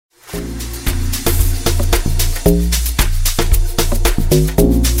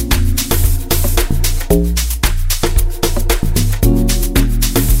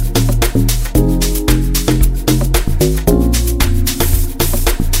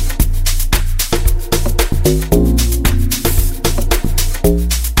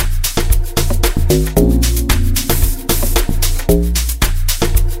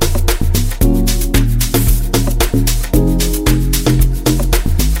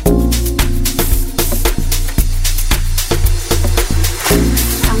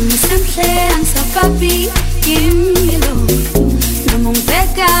papi, dímelo. No me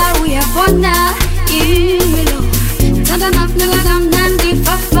pega, we are bona, dímelo. Tanda na pnega dam nandi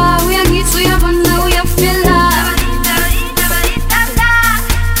papa, we are gitsu ya bona, we are fella.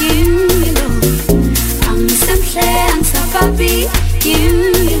 Dímelo. I'm simple and so papi,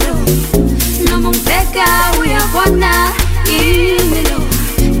 dímelo. No me pega, we are bona, dímelo.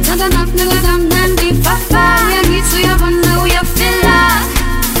 Tanda na pnega dam nandi papa, we are gitsu ya bona, we are fella.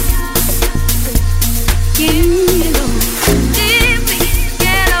 Dímelo.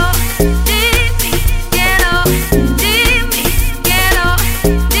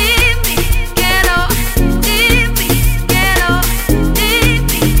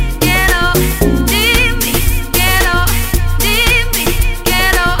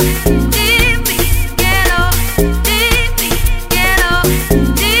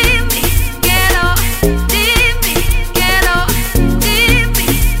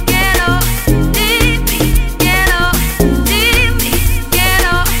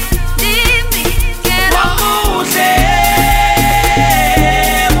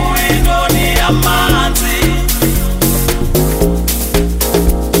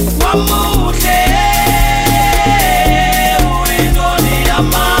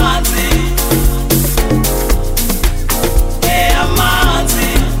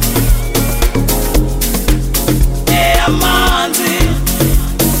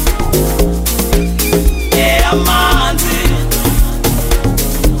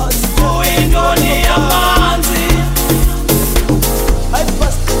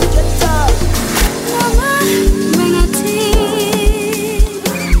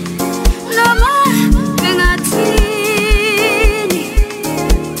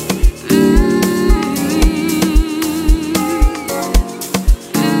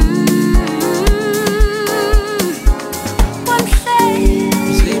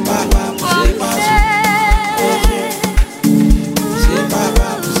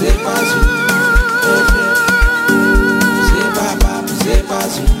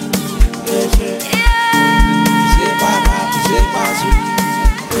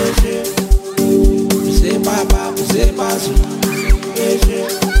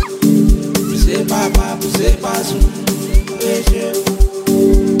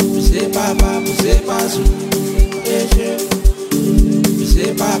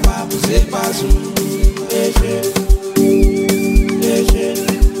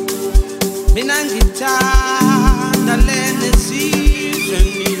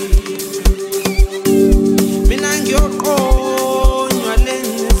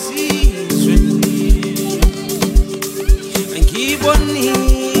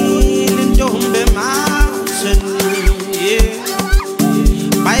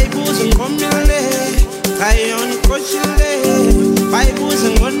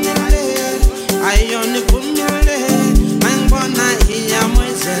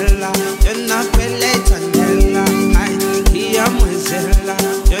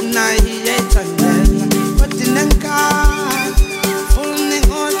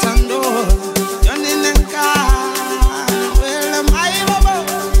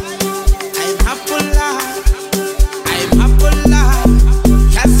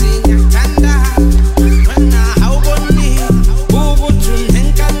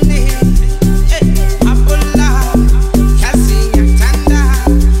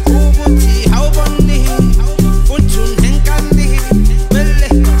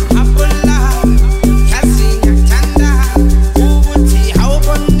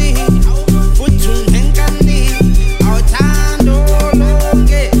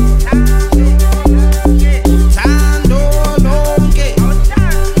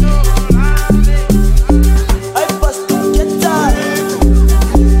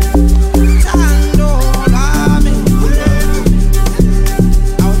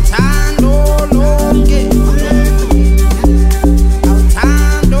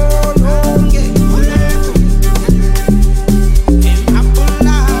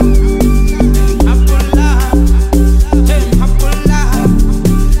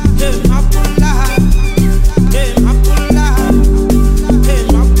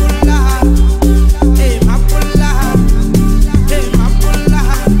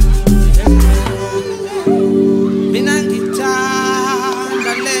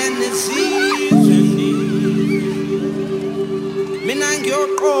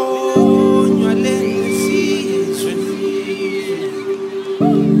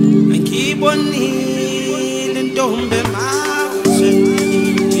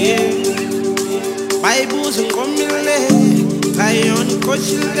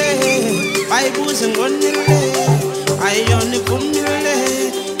 Bibles and one I only come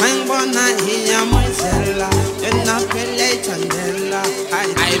Yona hiya moizela, yona pele chandela.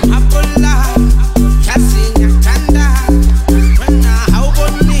 I'm happula, kasi nyakanda. Wena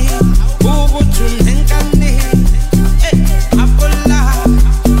hauboni, ubu tunhenkani. Happula,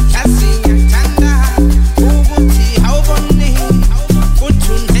 kasi nyakanda. Ubu ti hauboni,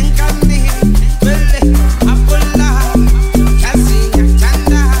 utunhenkani. Wele happula, kasi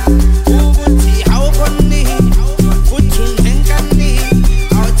nyakanda. Ubu ti hauboni, utunhenkani.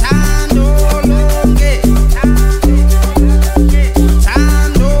 Autando longe, tando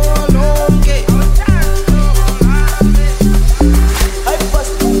longe. I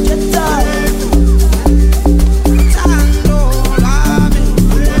bust your time. Tando lame,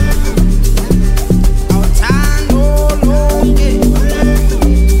 autando longe,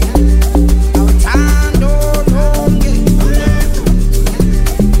 autando longe.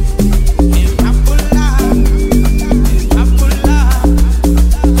 Hapula, hapula,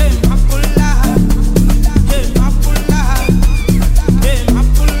 hapula, hapula,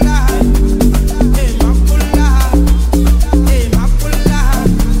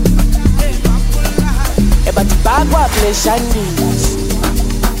 Ebatibagwa pleshanis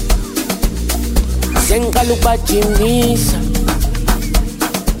Sengiqala ukubajimisa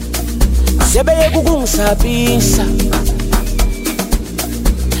Sebeye kukungisabisa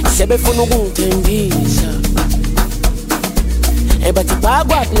Sebefuna ukungithembisa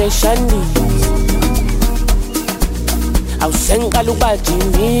Ebatibagwa pleshanis Awusengiqala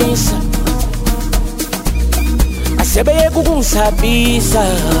ukubajimisa Asebeye kukungisabisa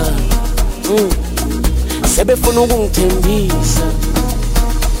Sebefuna ukungithembisa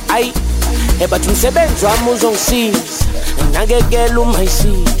Ay ebathi umsebenzi wami uzongisiza Nakekela my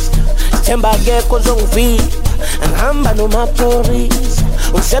sister Themba akekho ozongivika Ngihamba nomaphorisa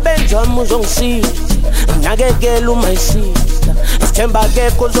Umsebenzi wami uzongisiza Nakekela my sister Themba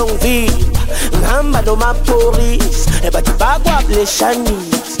akekho ozongivika Ngihamba nomaphorisa Ebathi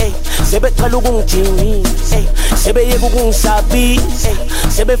bakwableshanisa Sebeqala ukungijimisa Sebeyeka ukungisabisa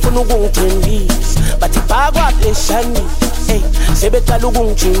Sebefuna ukungithembisa Bathi bakwableshanisa Sebeqala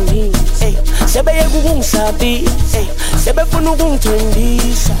ukungijimisa Sebeyeka ukungisabisa Sebefuna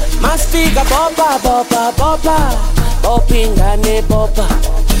ukungithembisa Masifika bopa bopa bopa Bopa ingane bopa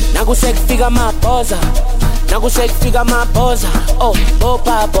Nakusekufika amabhoza Nakusekufika amabhoza Oh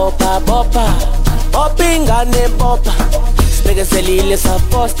bopa bopa bopa Bopa ingane bopa Sibekezelile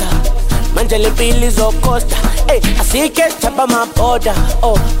saposta Manje lempilo izokosta Asike sithapha amabhoda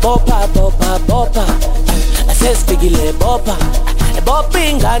Oh bopa bopa bopa Asesifikile bopa Bopa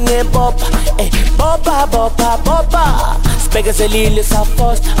ingane bopa Bopa bopa bopa Sibekezelile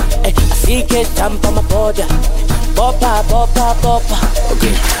saposta Asike sithapha amabhoda Bopa bopa bopa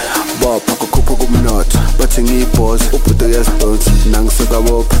Okay Bopa kukhupha kumnotho bathi ngiyibhoza ubhudo yesdonsi nangiseka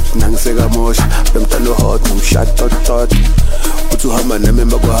bopa nangiseka mosha bemntana hot nomshot tot uthi uhamba nami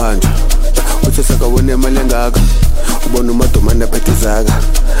emakwahanja uthi sakawone imali engaka ubona umadomane aphethe izaka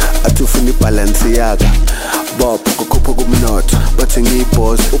athi ufuna ibalance yaka Bopa kukhupha kumnotho bathi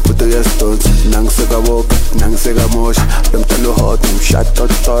ngiyibhoza ubhudo yesdonsi nangiseka bopa nangiseka mosha bemntana hot nomshot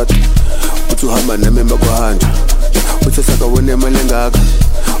tot uthi uhamba nami emakwahanja uthi sakawone imali engaka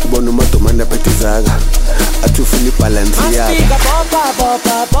ubona umadomane aphethe izaka athi ufuna ibalance yaka Masifika bopa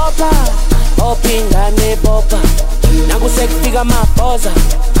bopa bopa Bopa ingane bopa Nakusekufika amabhoza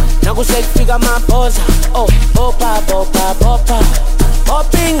Nakusekufika amabhoza Oh bopa bopa bopa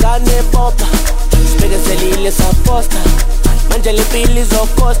Bopa ingane bopa Sibekezelile saposta Manje lempilo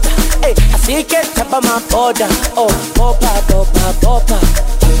izokosta Asike sithapha amabhoda Oh bopa bopa bopa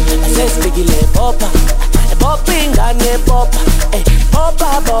Asesifikile bopa Bopa ingane bopa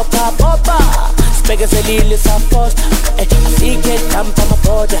Bopa bopa bopa Sibekezelile saposta Asike sithapha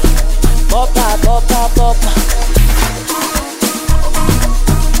amabhoda Bopa bopa bopa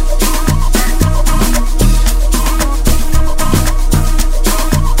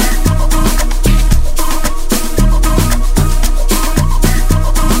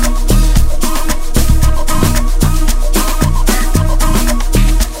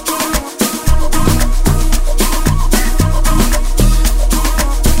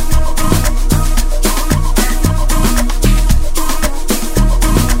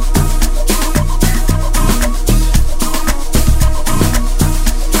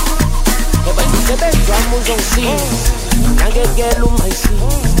Nakekela my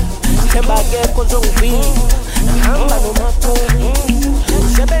sister Themba akekho ozongivika Ngihamba nomaphorisa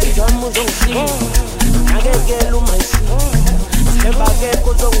Umsebenzi wami uzongisiza Nakekela my sister Themba akekho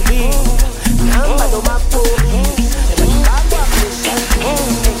ozongivika Ngihamba nomaphorisa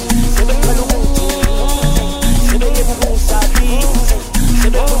Sebeqala ukungijimisa Sebeyeka ukungisabisa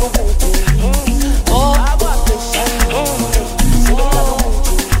Sebefuna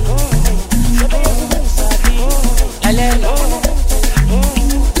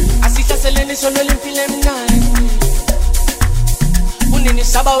solo limpile mnani unini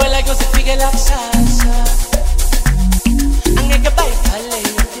saba wela kuzifike la kusasa angeke bayivale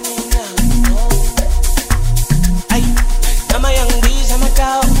yonke iminyango ay nama yangibiza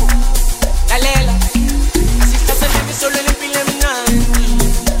amatawu lalela asihlasele solo limpile mnani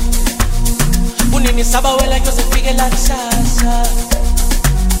unini saba wela kuzifike la kusasa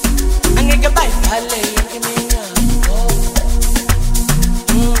angeke bayivale yonke iminyango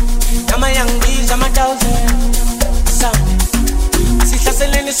nama yangibiza amatawu asambe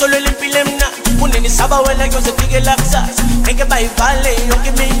asihlaseleni solo limpile mna unini saba wela kuzifike la kusasa angeke bayivale yonke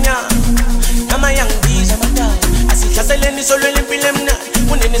iminyango nama yangibiza amatawu asihlaseleni solo limpile mna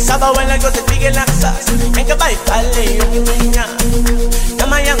unini saba wela kuzifike la kusasa angeke bayivale yonke iminyango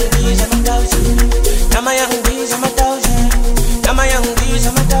nama yangibiza amatawu nama yangibiza amatawu nama yangibiza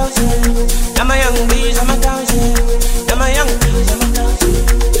amatawu nama yangibiza amatawu nama yangibiza amatawu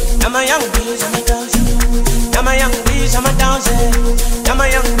nama yangibiza amatawu nama yangibiza amatawu nama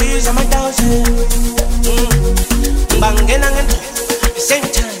yangibiza amatawu bangena ngento same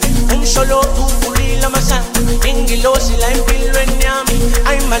time umsholo ukulila masana ingilosi la impilweni yami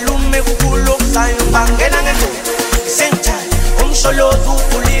ay malume kukulo kusayo bangena ngento same time umsholo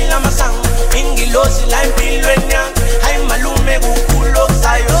ukulila masana ingilosi la impilweni yami ay malume kukulo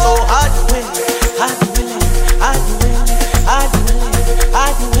kusayo so hard way hard way hard way hard way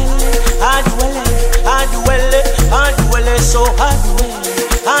hard way hard way hard way hard way so hard way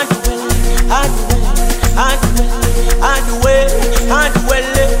hard way hard way hard way hard way hard way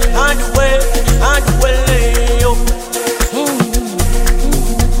hard way hard way yo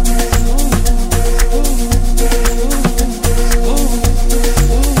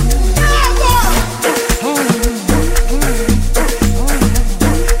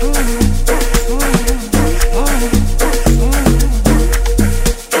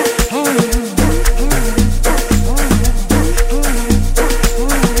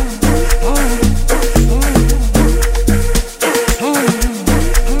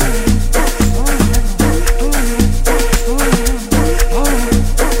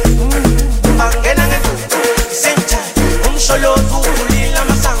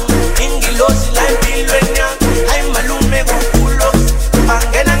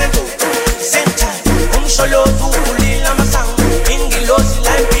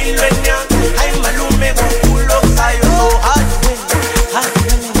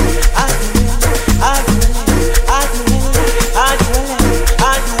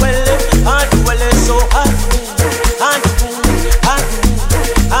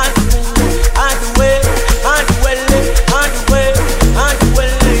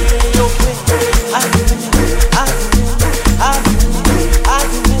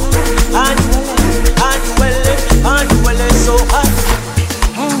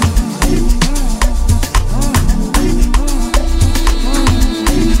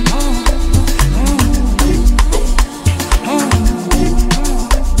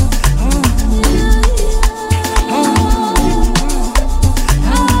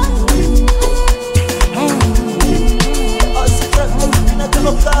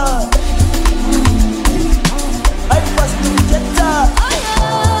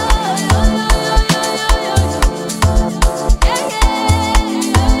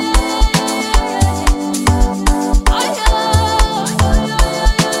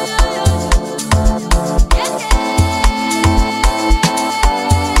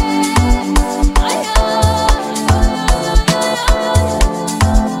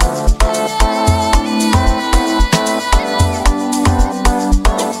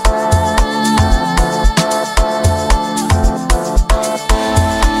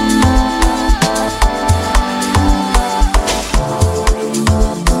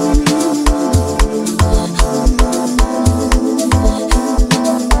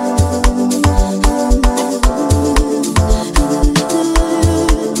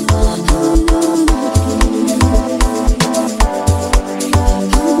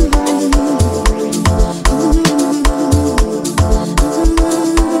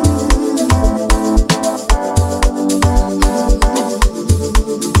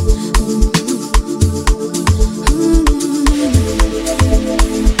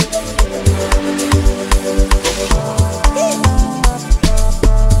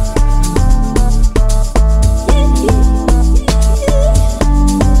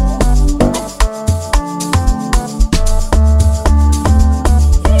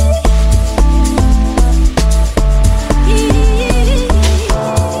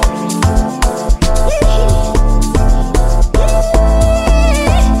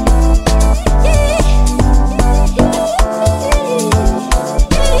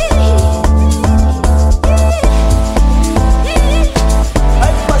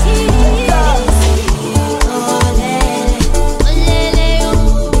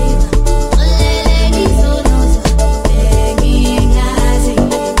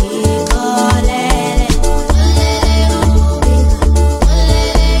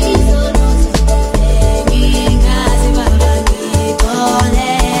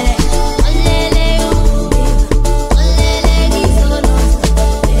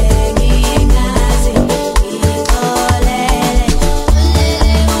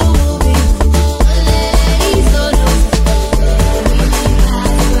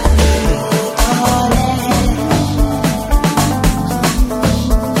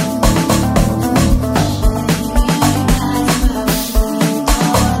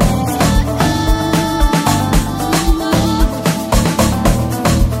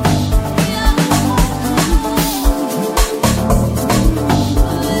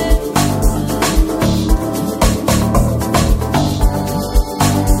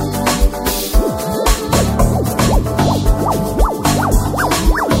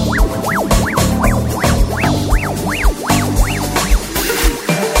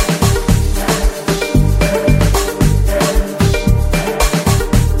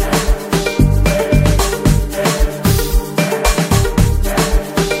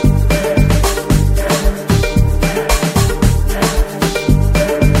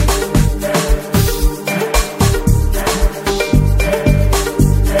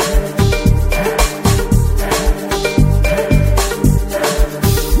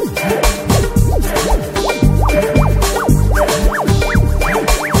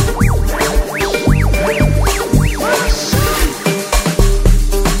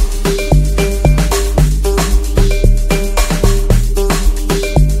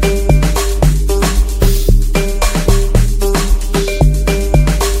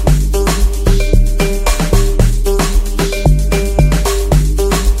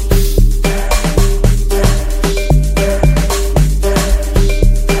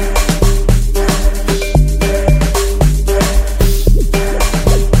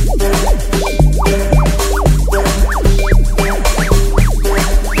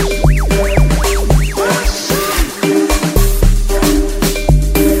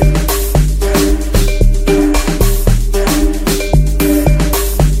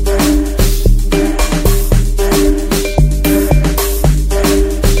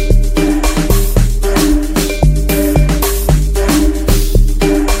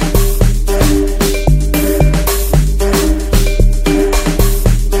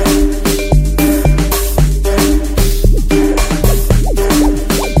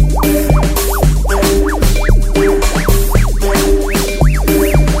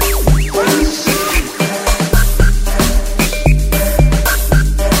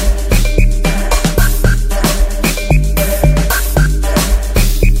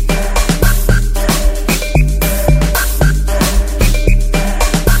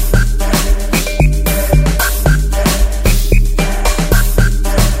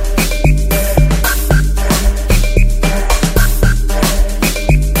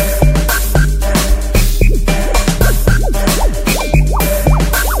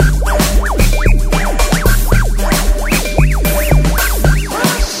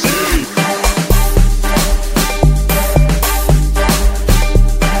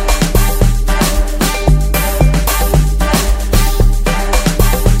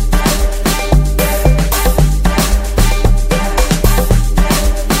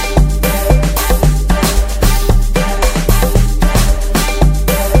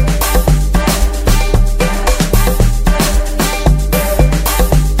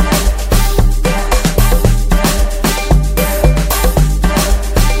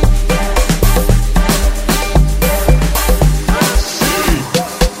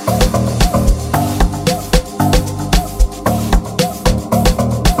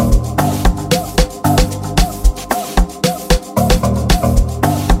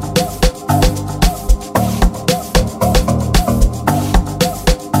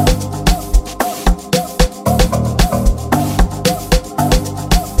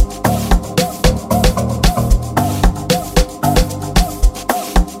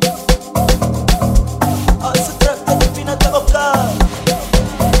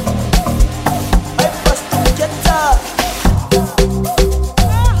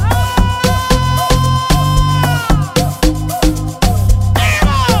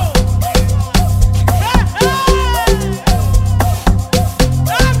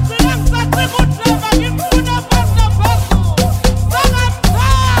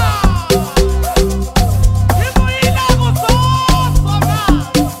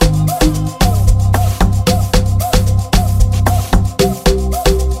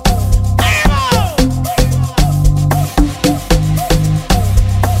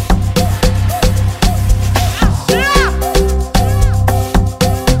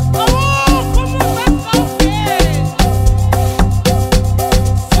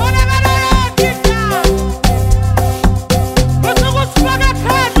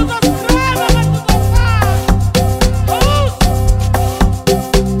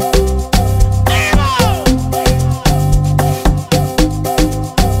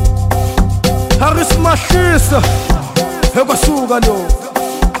Hekwasuka lo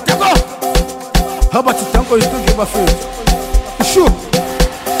Ateko Habathi danko yinto bafethu Shu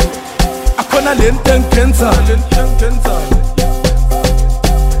Akhona lento engenza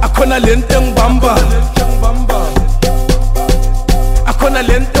Akhona lento engibamba Akhona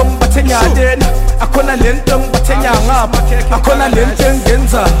lento ngibathenya lena Akhona lento ngibathenya ngapha Akhona lento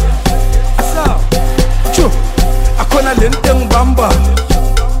engenza Asa Shu Akhona lento engibamba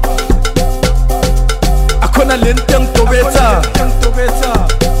Akhona lento ngitobetha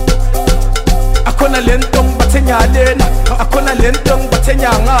Akhona lento ngibathenya lena Akhona lento ngibathenya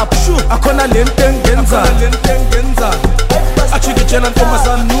ngapha Akhona lento engenza Achikitshela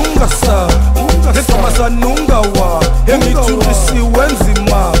ntombazana ungasa Ntombazana ungawa Engithulisi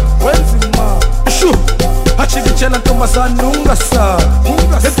wenzima Shu Achikitshela ntombazana ungasa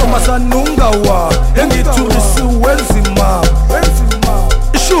Ntombazana ungawa Engithulisi wenzima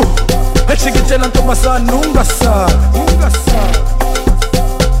Shu Achikitshela ntombazana ungasa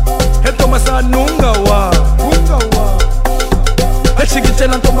Ntombazana ungawa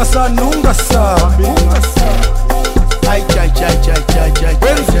Achikitshela ntombazana ungasa Ay,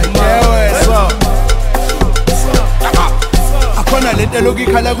 akhona lento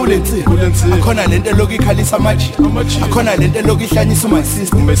lokikhala kulensi akhona lento lokikhalisa amaji akhona lento lokihlanyisa my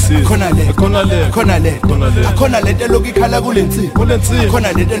sister akhona lento lokikhala kulensi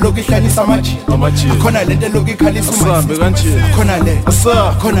akhona lento lokihlanyisa amaji akhona lento lokikhalisa my sister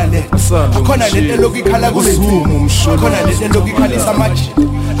akhona lento lokikhala kulensi akhona lento lokikhalisa amaji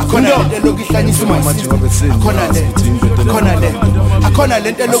akhona lento lokihlanyisa my sister akhona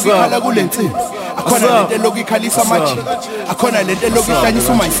lento lokikhala kulensi akhona lento lokikhalisa amaji akhona lento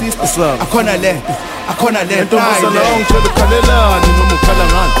lokihlanyisa my sister akhona lento Ntombazana ungitshela ukhalelani noma ukhala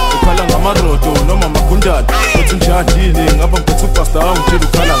ngani ukhala ngamarodo noma magundane uthi njani ngaba ngikusuperstar ungitshela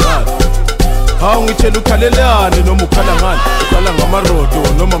ukhala ngani Ungitshela ukhalelani noma ukhala ngani ukhala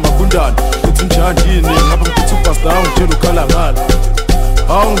ngamarodo noma magundane uthi njani ngaba ngikusuperstar ungitshela ukhala ngani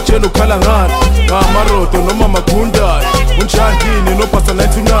Ungitshela ukhala ngani ngamarodo noma magundane unjani no pasta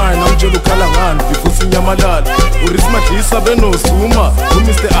 99 ungitshela ukhala ngani bifusi nyamalala urismadlisa benosuma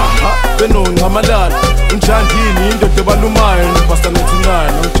uMr aha benoncamalala unjani indoda ebalumayo no pasta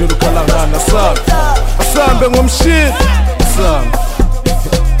 99 ungitshela ukhala ngani asambe ngomshini asambe